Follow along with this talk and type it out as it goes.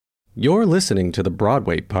You're listening to the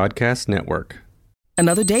Broadway Podcast Network.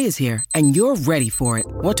 Another day is here, and you're ready for it.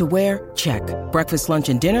 What to wear? Check. Breakfast, lunch,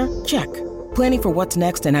 and dinner? Check. Planning for what's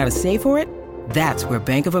next and how to save for it? That's where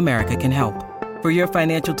Bank of America can help. For your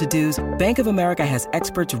financial to-dos, Bank of America has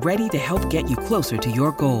experts ready to help get you closer to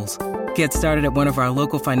your goals. Get started at one of our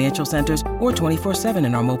local financial centers or 24/7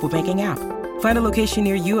 in our mobile banking app. Find a location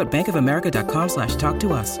near you at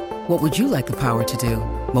bankofamerica.com/talktous. What would you like the power to do?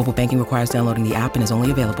 Mobile banking requires downloading the app and is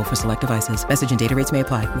only available for select devices. Message and data rates may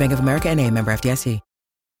apply. Bank of America N.A., member FDIC.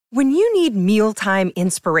 When you need mealtime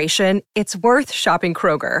inspiration, it's worth shopping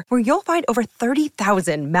Kroger, where you'll find over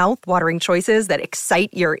 30,000 mouth-watering choices that excite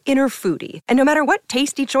your inner foodie. And no matter what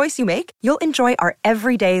tasty choice you make, you'll enjoy our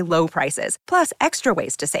everyday low prices, plus extra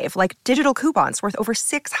ways to save, like digital coupons worth over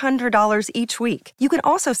 $600 each week. You can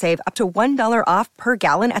also save up to $1 off per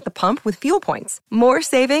gallon at the pump with fuel points. More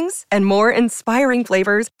savings and more inspiring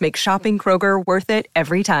flavors make shopping Kroger worth it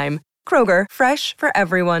every time. Kroger, fresh for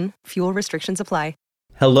everyone. Fuel restrictions apply.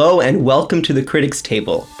 Hello and welcome to the Critics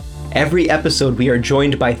Table. Every episode we are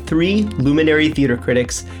joined by 3 luminary theater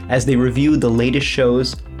critics as they review the latest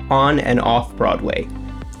shows on and off Broadway.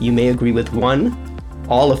 You may agree with one,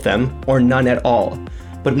 all of them, or none at all,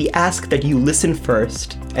 but we ask that you listen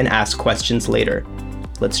first and ask questions later.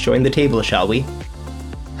 Let's join the table, shall we?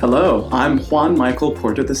 Hello, I'm Juan Michael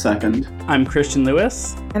Porter II. I'm Christian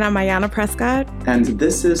Lewis. And I'm Ayanna Prescott. And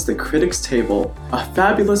this is The Critics Table, a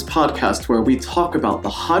fabulous podcast where we talk about the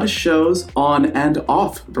hottest shows on and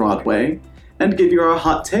off Broadway and give you our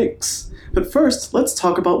hot takes. But first, let's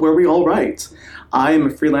talk about where we all write. I am a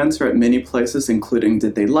freelancer at many places, including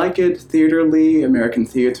Did They Like It, Theaterly, American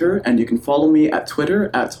Theater, and you can follow me at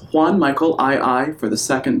Twitter at JuanMichaelII for the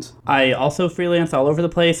second. I also freelance all over the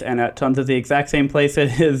place and at tons of the exact same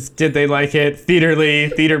places. Did They Like It, Theaterly,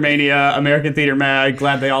 Theater Mania, American Theater Mag,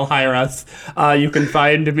 glad they all hire us. You can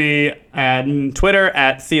find me on Twitter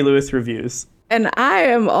at CLewisReviews. And I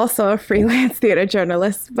am also a freelance theater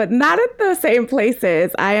journalist, but not at the same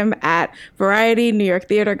places. I am at Variety, New York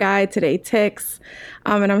Theater Guide, Today Ticks,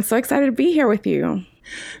 and I'm so excited to be here with you.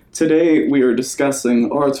 Today we are discussing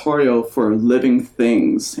Oratorio for Living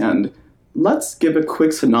Things, and let's give a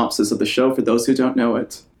quick synopsis of the show for those who don't know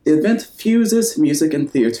it. The event fuses music and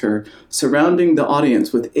theater, surrounding the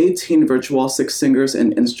audience with 18 virtuosic singers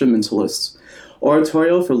and instrumentalists.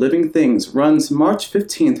 Oratorio for Living Things runs March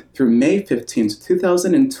 15th through May 15th,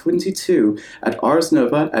 2022 at Ars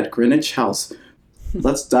Nova at Greenwich House.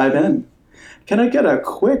 Let's dive in. Can I get a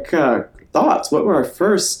quick thoughts? What were our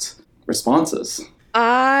first responses?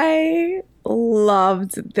 I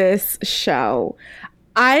loved this show.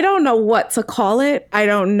 I don't know what to call it. I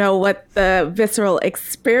don't know what the visceral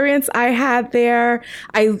experience I had there.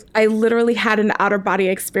 I literally had an out-of-body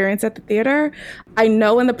experience at the theater. I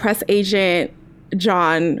know when the press agent,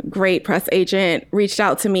 John, great press agent, reached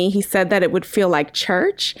out to me, he said that it would feel like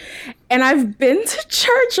church. And I've been to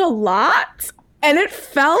church a lot, and it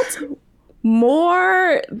felt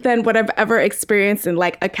more than what I've ever experienced in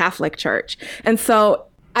like a Catholic church. And so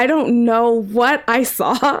I don't know what I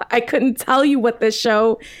saw. I couldn't tell you what this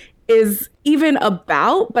show is even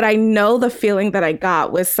about, but I know the feeling that I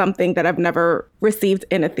got was something that I've never received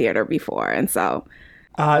in a theater before. And so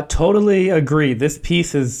Totally agree. This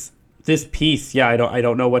piece, yeah, I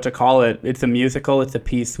don't know what to call it. It's a musical. It's a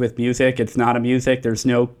piece with music. It's not a music. There's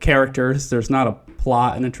no characters. There's not a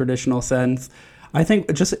plot in a traditional sense. I think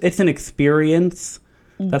it's an experience.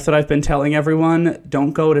 That's what I've been telling everyone.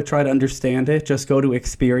 Don't go to try to understand it. Just go to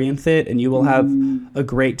experience it, and you will have a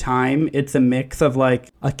great time. It's a mix of like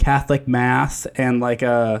a Catholic mass and like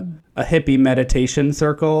a hippie meditation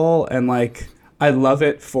circle, and like I love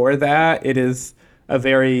it for that. It is a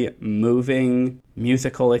very moving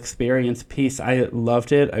musical experience piece. I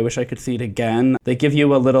loved it. I wish I could see it again. They give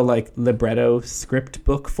you a little like libretto script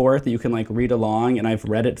book for it that you can like read along, and I've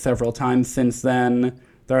read it several times since then.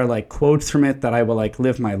 There are like quotes from it that I will like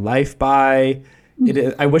live my life by.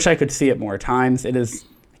 I wish I could see it more times.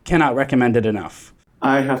 Cannot recommend it enough.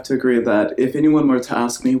 I have to agree that if anyone were to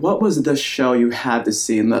ask me, what was the show you had to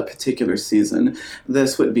see in that particular season,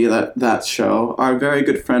 this would be that show. Our very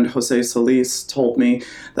good friend Jose Solis told me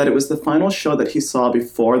that it was the final show that he saw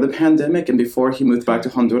before the pandemic and before he moved back to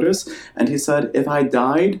Honduras. And he said, if I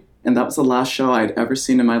died and that was the last show I'd ever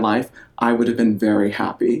seen in my life, I would have been very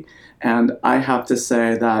happy. And I have to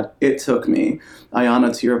say that it took me,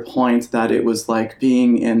 Ayanna, to your point, that it was like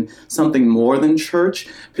being in something more than church,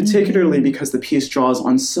 particularly because the piece draws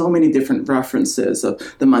on so many different references of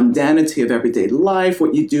the mundanity of everyday life,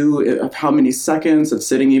 what you do, of how many seconds of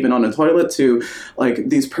sitting even on a toilet, to like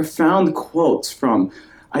these profound quotes from,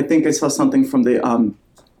 I think I saw something from the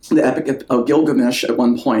the Epic of Gilgamesh at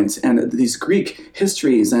one point, and these Greek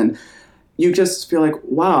histories, and you just feel like,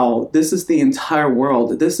 wow, this is the entire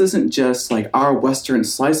world. This isn't just like our Western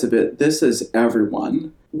slice of it. This is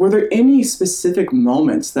everyone. Were there any specific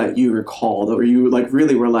moments that you recalled, or you like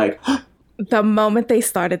really were like, the moment they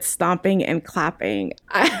started stomping and clapping,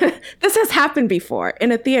 this has happened before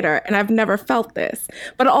in a theater, and I've never felt this.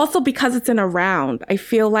 But also because it's in a round, I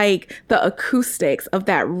feel like the acoustics of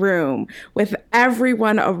that room with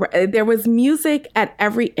everyone, there was music at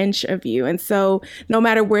every inch of you. And so no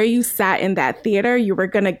matter where you sat in that theater, you were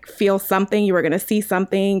going to feel something, you were going to see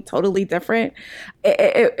something totally different.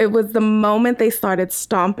 It was the moment they started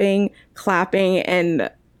stomping, clapping, and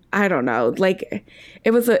I don't know, like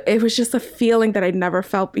it was just a feeling that I'd never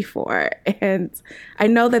felt before. And I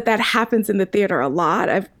know that happens in the theater a lot.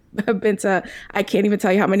 I've been to, I can't even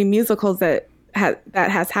tell you how many musicals that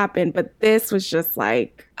has happened, but this was just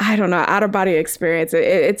like, I don't know, out of body experience.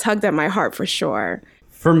 It tugged at my heart for sure.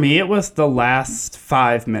 For me, it was the last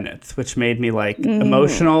 5 minutes, which made me like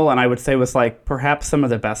emotional. And I would say was like perhaps some of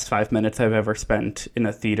the best 5 minutes I've ever spent in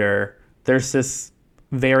a theater. There's this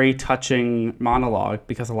very touching monologue,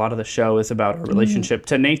 because a lot of the show is about a relationship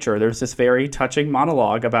to nature. There's this very touching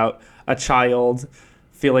monologue about a child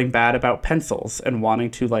feeling bad about pencils and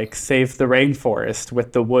wanting to like save the rainforest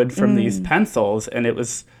with the wood from these pencils. And it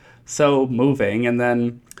was so moving. And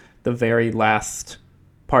then the very last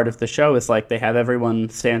part of the show is like they have everyone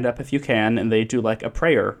stand up if you can, and they do like a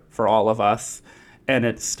prayer for all of us. And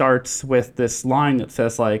it starts with this line that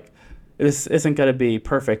says like, this isn't going to be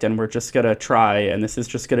perfect, and we're just going to try, and this is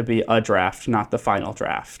just going to be a draft, not the final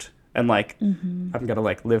draft. And like, I'm going to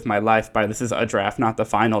like live my life by this is a draft, not the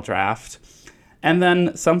final draft. And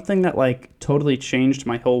then something that like totally changed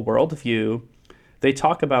my whole worldview, they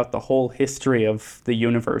talk about the whole history of the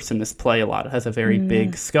universe in this play a lot. It has a very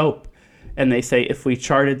big scope. And they say if we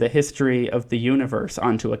charted the history of the universe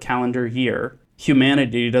onto a calendar year,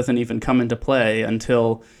 humanity doesn't even come into play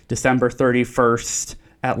until December 31st,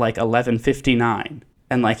 at like 11:59,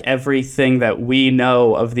 and like everything that we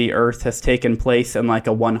know of the Earth has taken place in like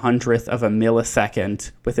a 100th of a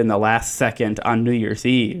millisecond within the last second on New Year's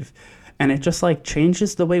Eve. And it just like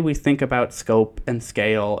changes the way we think about scope and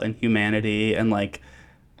scale and humanity, and like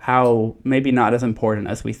how maybe not as important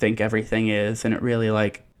as we think everything is. And it really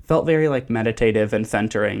like felt very like meditative and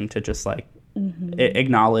centering to just like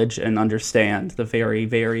acknowledge and understand the very,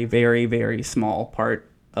 very, very, very small part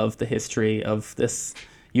of the history of this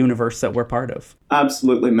universe that we're part of.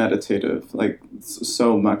 Absolutely meditative, like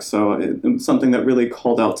so much so. Something that really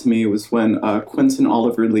called out to me was when Quentin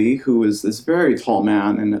Oliver Lee, who is this very tall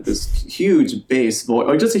man and this huge bass voice,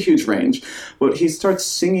 or just a huge range, but he starts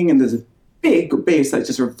singing in this big bass that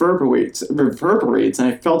just reverberates, and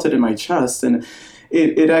I felt it in my chest, and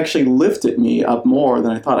it actually lifted me up more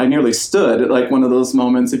than I thought. I nearly stood at like one of those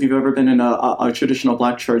moments, if you've ever been in a traditional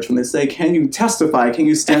Black church, when they say, can you testify? Can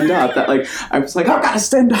you stand up? That like, I was like, I gotta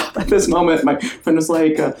stand up at this moment. My friend was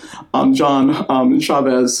like, John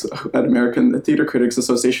Chavez at American Theater Critics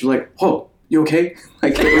Association was like, whoa, you okay?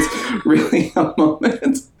 Like it was really a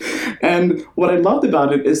moment. And what I loved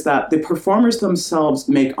about it is that the performers themselves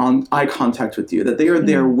make eye contact with you, that they are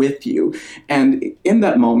there with you. And in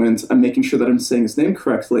that moment, I'm making sure that I'm saying his name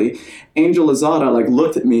correctly, Angel Lozada like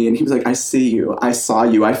looked at me and he was like, I see you, I saw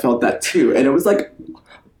you, I felt that too. And it was like,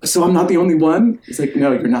 so I'm not the only one? He's like,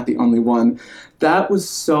 no, you're not the only one. That was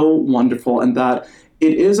so wonderful. And that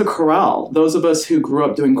it is a chorale. Those of us who grew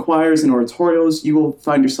up doing choirs and oratorios, you will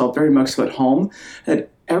find yourself very much so at home. That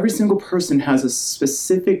every single person has a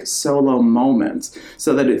specific solo moment,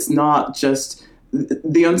 so that it's not just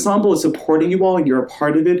the ensemble is supporting you all and you're a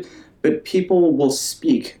part of it, but people will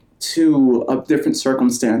speak to different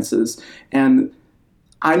circumstances. And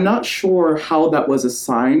I'm not sure how that was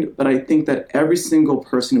assigned, but I think that every single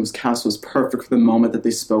person who was cast was perfect for the moment that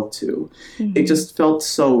they spoke to. It just felt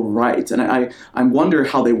so right. And I wonder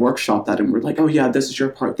how they workshopped that and were like, oh yeah, this is your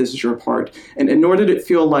part, this is your part. And nor did it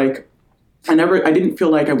feel like, I didn't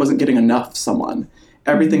feel like I wasn't getting enough of someone.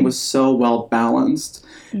 Everything was so well balanced.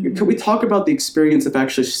 Could we talk about the experience of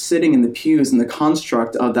actually sitting in the pews and the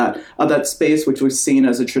construct of that space, which was seen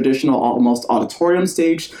as a traditional, almost auditorium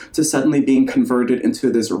stage, to suddenly being converted into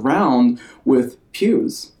this round with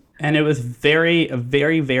pews? And it was a very,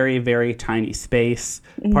 very, very tiny space.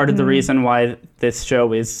 Part of the reason why this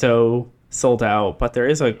show is so sold out, but there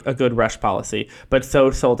is a good rush policy, but so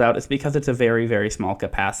sold out is because it's a very, very small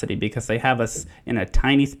capacity, because they have us in a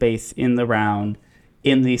tiny space in the round,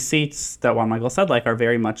 in these seats that Juan Michael said like are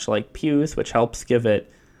very much like pews, which helps give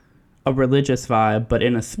it a religious vibe, but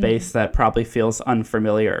in a space that probably feels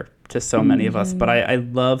unfamiliar to so many of us. But I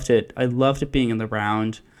loved it. I loved it being in the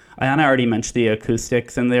round. Ayana already mentioned the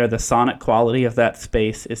acoustics in there. The sonic quality of that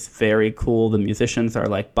space is very cool. The musicians are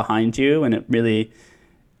like behind you, and it really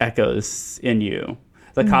echoes in you.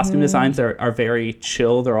 The costume designs are very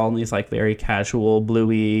chill. They're all in these like very casual,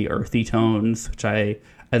 bluey, earthy tones, which I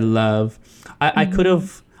love. I would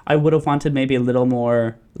have wanted maybe a little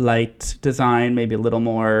more light design, maybe a little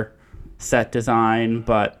more set design,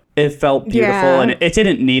 but it felt beautiful, and it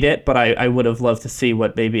didn't need it, but I would have loved to see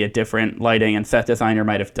what maybe a different lighting and set designer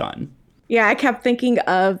might have done. Yeah, I kept thinking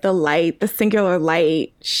of the light, the singular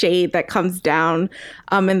light shade that comes down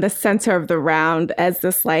in the center of the round as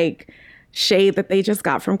this like shade that they just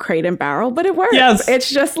got from Crate and Barrel, but it works. Yes. It's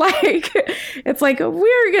just like, it's like,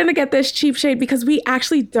 we're going to get this cheap shade because we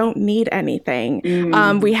actually don't need anything.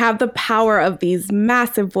 We have the power of these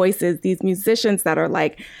massive voices, these musicians that are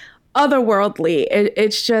like otherworldly.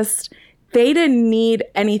 It's just, they didn't need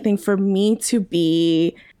anything for me to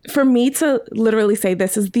literally say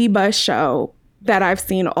this is the best show that I've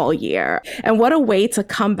seen all year. And what a way to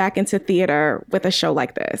come back into theater with a show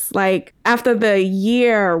like this. Like, after the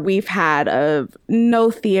year we've had of no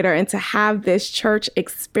theater, and to have this church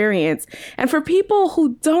experience. And for people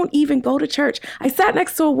who don't even go to church, I sat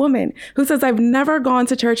next to a woman who says, I've never gone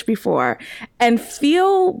to church before, and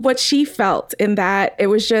feel what she felt in that it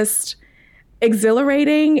was just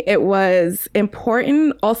exhilarating. It was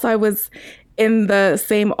important. Also, I was in the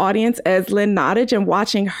same audience as Lynn Nottage, and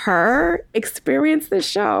watching her experience this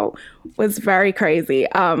show was very crazy.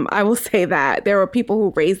 I will say that there were people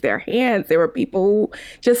who raised their hands. There were people who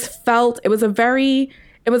just felt it was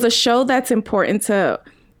a show that's important to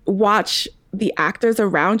watch the actors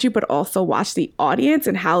around you, but also watch the audience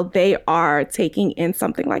and how they are taking in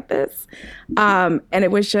something like this. And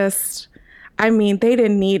it was just, I mean, they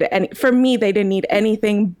didn't need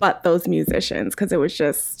anything but those musicians, because it was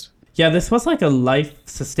just... Yeah, this was like a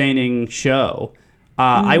life-sustaining show.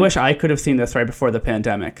 I wish I could have seen this right before the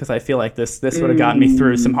pandemic, because I feel like this would have gotten me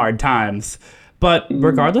through some hard times. But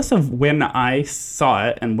regardless of when I saw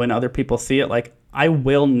it and when other people see it, like, I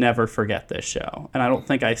will never forget this show. And I don't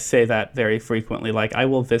think I say that very frequently. Like, I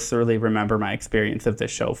will viscerally remember my experience of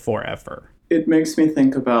this show forever. It makes me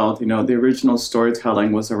think about, the original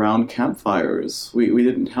storytelling was around campfires. We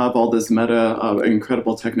didn't have all this meta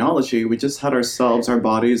incredible technology. We just had ourselves, our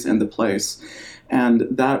bodies, and the place. And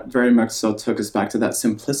that very much so took us back to that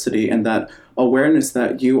simplicity and that awareness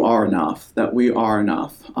that you are enough, that we are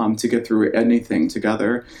enough to get through anything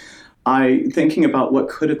together. Thinking about what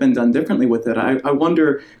could have been done differently with it, I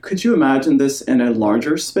wonder, could you imagine this in a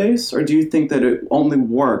larger space? Or do you think that it only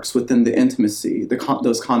works within the intimacy,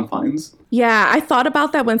 those confines? Yeah, I thought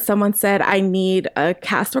about that when someone said, I need a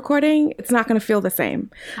cast recording. It's not going to feel the same.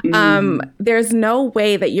 There's no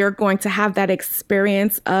way that you're going to have that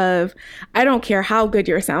experience of, I don't care how good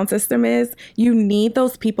your sound system is. You need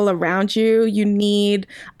those people around you. You need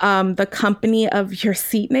the company of your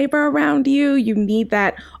seat neighbor around you. You need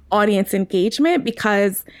that audience engagement,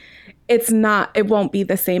 because it won't be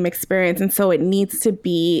the same experience. And so it needs to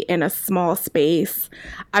be in a small space.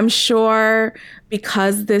 I'm sure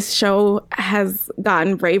because this show has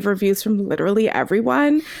gotten rave reviews from literally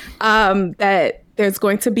everyone, that there's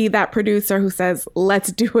going to be that producer who says,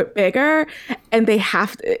 let's do it bigger. And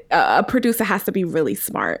a producer has to be really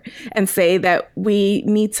smart and say that we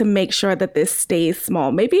need to make sure that this stays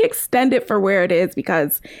small, maybe extend it for where it is,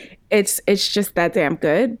 because it's just that damn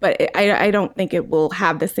good. But I don't think it will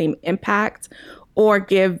have the same impact or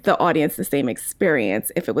give the audience the same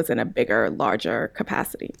experience if it was in a bigger, larger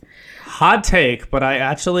capacity. Hot take, but I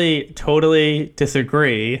actually totally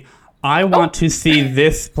disagree. I want to see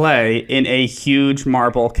this play in a huge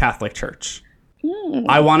marble Catholic church.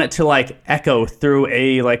 I want it to like echo through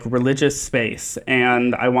a like religious space,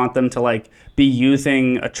 and I want them to like be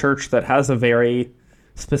using a church that has a very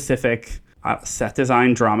specific set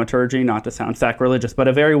design, dramaturgy, not to sound sacrilegious, but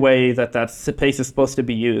a very way that space is supposed to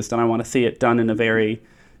be used, and I want to see it done in a very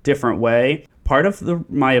different way. Part of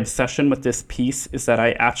my obsession with this piece is that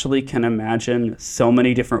I actually can imagine so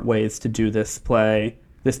many different ways to do this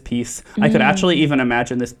piece. I could actually even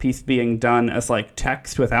imagine this piece being done as like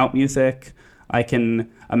text without music. I can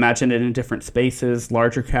imagine it in different spaces,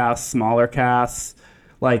 larger casts, smaller casts.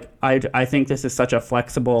 Like, I think this is such a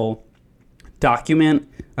flexible document.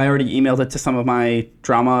 I already emailed it to some of my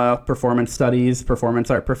drama performance studies, performance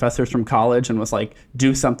art professors from college, and was like,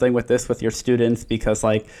 do something with this with your students, because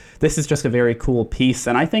like this is just a very cool piece.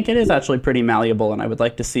 And I think it is actually pretty malleable, and I would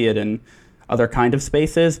like to see it in other kind of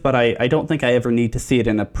spaces, but I don't think I ever need to see it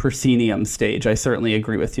in a proscenium stage. I certainly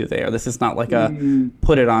agree with you there. This is not like a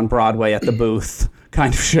put it on Broadway at the booth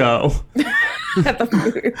kind of show. At the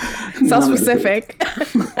booth. So specific.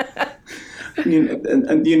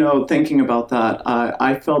 Thinking about that,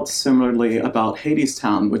 I felt similarly about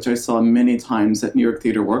Hadestown, which I saw many times at New York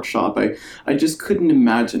Theater Workshop. I just couldn't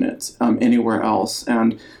imagine it anywhere else.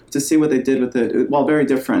 And to see what they did with it, while very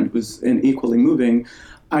different, was equally moving.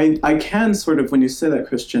 I can sort of, when you say that,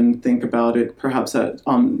 Christian, think about it perhaps at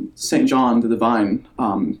St. John the Divine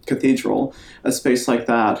Cathedral, a space like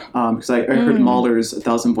that, because I heard Mahler's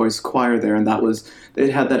 1,000-voice choir there, and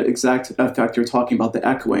it had that exact effect you're talking about, the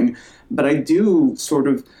echoing. But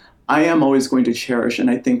I am always going to cherish, and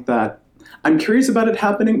I think that I'm curious about it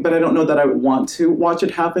happening, but I don't know that I would want to watch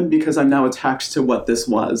it happen because I'm now attached to what this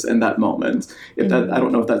was in that moment. I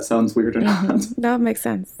don't know if that sounds weird or not. That makes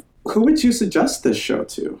sense. Who would you suggest this show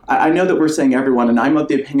to? I know that we're saying everyone, and I'm of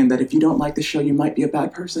the opinion that if you don't like the show, you might be a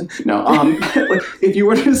bad person. No, if you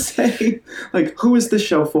were to say, who is this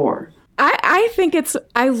show for?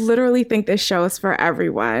 I literally think this show is for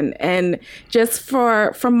everyone. And just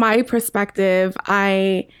from my perspective,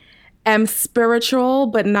 I am spiritual,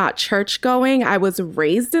 but not church going. I was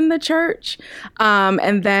raised in the church.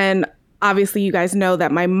 And then obviously you guys know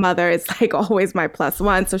that my mother is always my plus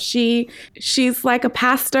one. So she's like a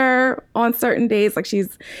pastor on certain days.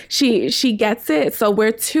 She gets it. So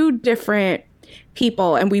we're two different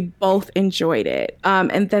people and we both enjoyed it.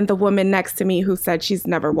 And then the woman next to me who said she's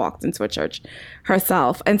never walked into a church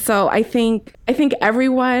herself. And so I think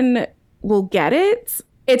everyone will get it.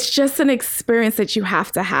 It's just an experience that you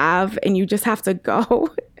have to have, and you just have to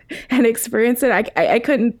go and experience it. I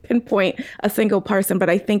couldn't pinpoint a single person, but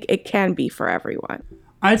I think it can be for everyone.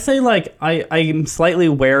 I'd say I'm slightly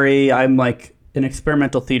wary. I'm an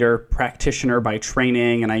experimental theater practitioner by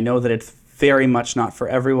training, and I know that it's very much not for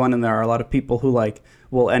everyone. And there are a lot of people who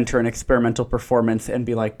will enter an experimental performance and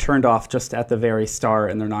be turned off just at the very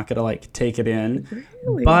start, and they're not going to take it in.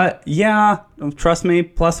 Really? But yeah, trust me,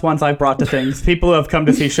 plus ones I've brought to things. People who have come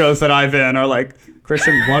to see shows that I've in are like,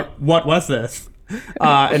 Christian, what was this?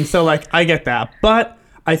 And so I get that. But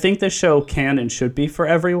I think this show can and should be for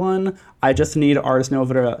everyone. I just need Ars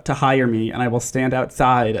Nova to hire me, and I will stand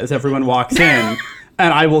outside as everyone walks in,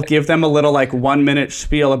 and I will give them a little 1 minute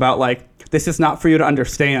spiel about this is not for you to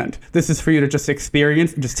understand. This is for you to just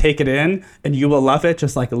experience, just take it in, and you will love it.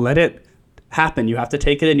 Just let it happen. You have to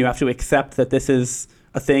take it in. You have to accept that this is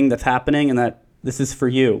a thing that's happening and that this is for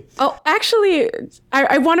you. Oh, actually,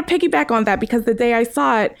 I want to piggyback on that because the day I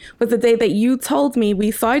saw it was the day that you told me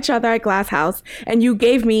we saw each other at Glass House, and you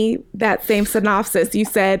gave me that same synopsis. You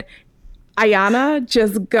said, Ayana,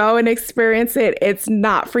 just go and experience it. It's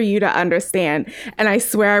not for you to understand. And I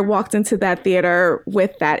swear I walked into that theater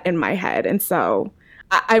with that in my head. And so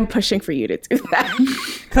I'm pushing for you to do that.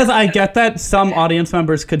 Because I get that some audience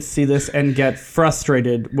members could see this and get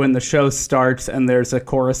frustrated when the show starts and there's a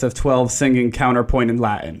chorus of 12 singing counterpoint in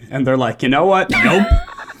Latin. And they're like, you know what? Nope.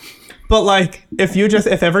 But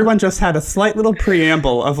if everyone just had a slight little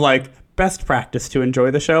preamble of best practice to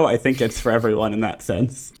enjoy the show, I think it's for everyone in that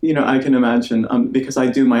sense. I can imagine, because I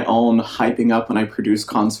do my own hyping up when I produce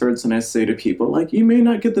concerts, and I say to people, you may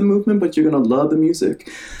not get the movement, but you're going to love the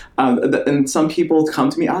music. And some people come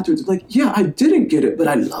to me afterwards yeah, I didn't get it, but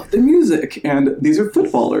I love the music. And these are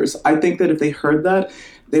footballers. I think that if they heard that,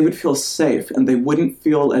 they would feel safe, and they wouldn't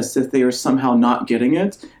feel as if they are somehow not getting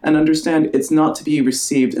it, and understand it's not to be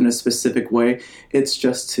received in a specific way. It's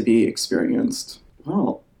just to be experienced.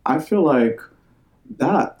 Well, I feel like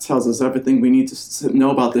that tells us everything we need to know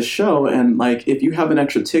about this show. And if you have an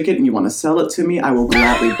extra ticket and you want to sell it to me, I will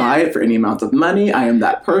gladly buy it for any amount of money. I am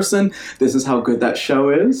that person. This is how good that show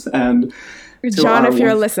is. And John, if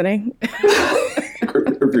you're listening.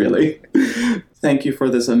 Really. Thank you for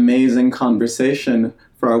this amazing conversation.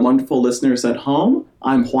 For our wonderful listeners at home,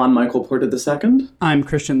 I'm Juan Michael Porta II. I'm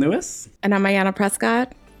Christian Lewis. And I'm Ayana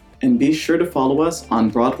Prescott. And be sure to follow us on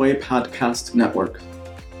Broadway Podcast Network.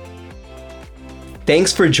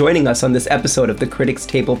 Thanks for joining us on this episode of the Critics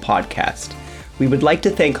Table podcast. We would like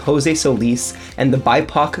to thank Jose Solis and the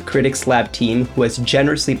BIPOC Critics Lab team who has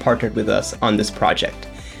generously partnered with us on this project.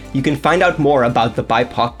 You can find out more about the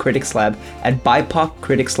BIPOC Critics Lab at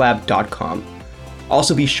bipoccriticslab.com.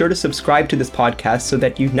 Also, be sure to subscribe to this podcast so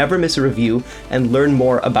that you never miss a review and learn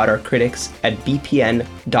more about our critics at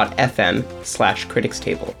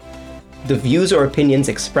bpn.fm/criticstable. The views or opinions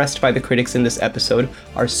expressed by the critics in this episode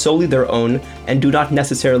are solely their own and do not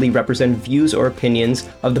necessarily represent views or opinions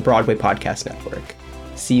of the Broadway Podcast Network.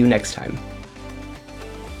 See you next time.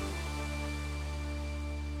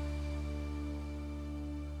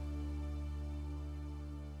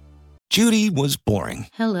 Judy was boring.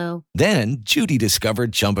 Hello. Then Judy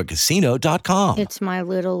discovered ChumbaCasino.com. It's my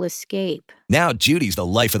little escape. Now Judy's the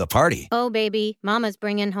life of the party. Oh, baby, mama's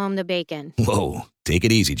bringing home the bacon. Whoa, take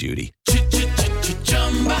it easy, Judy.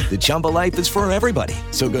 The Chumba life is for everybody.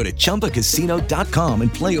 So go to ChumbaCasino.com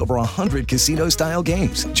and play over 100 casino-style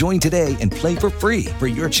games. Join today and play for free for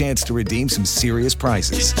your chance to redeem some serious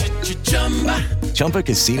prizes.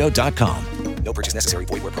 ChumbaCasino.com. No purchase necessary.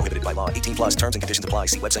 Void where prohibited by law. 18 plus terms and conditions apply.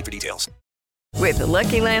 See website for details. With the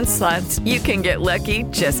Lucky Land Slots, you can get lucky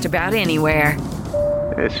just about anywhere.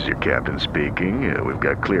 This is your captain speaking. We've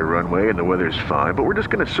got clear runway and the weather's fine, but we're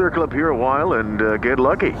just going to circle up here a while and get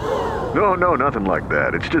lucky. No, nothing like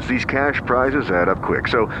that. It's just these cash prizes add up quick.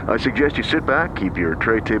 So I suggest you sit back, keep your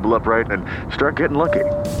tray table upright, and start getting lucky.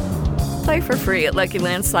 Play for free at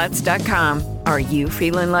LuckyLandSlots.com. Are you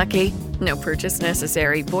feeling lucky? No purchase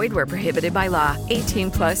necessary. Void where prohibited by law.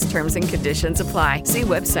 18 plus terms and conditions apply. See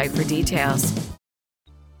website for details.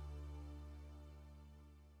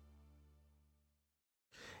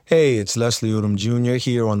 Hey, it's Leslie Odom Jr.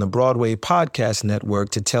 here on the Broadway Podcast Network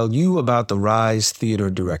to tell you about the Rise Theater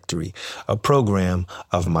Directory, a program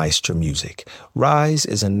of Maestro Music. Rise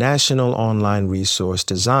is a national online resource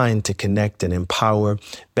designed to connect and empower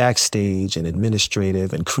backstage and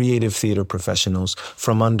administrative and creative theater professionals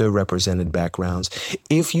from underrepresented backgrounds.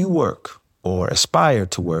 If you work or aspire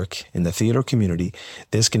to work in the theater community,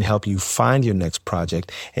 this can help you find your next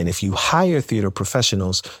project. And if you hire theater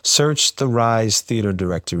professionals, search the Rise Theater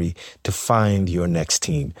Directory to find your next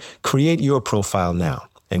team. Create your profile now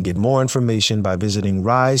and get more information by visiting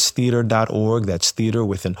risetheater.org. That's theater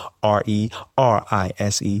with an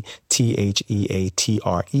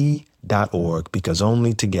RERISETHEATRE.org, because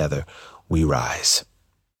only together we rise.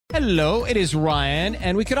 Hello, it is Ryan,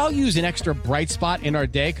 and we could all use an extra bright spot in our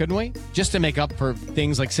day, couldn't we? Just to make up for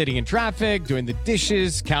things like sitting in traffic, doing the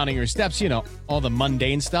dishes, counting your steps, you know, all the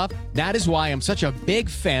mundane stuff. That is why I'm such a big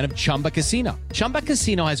fan of Chumba Casino. Chumba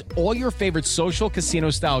Casino has all your favorite social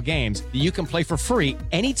casino-style games that you can play for free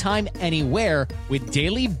anytime, anywhere with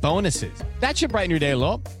daily bonuses. That should brighten your day a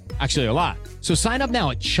little. Actually, a lot. So sign up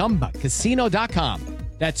now at ChumbaCasino.com.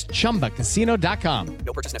 That's ChumbaCasino.com.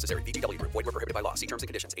 No purchase necessary. VGW Group. Void where prohibited by law. See terms and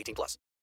conditions. 18 plus.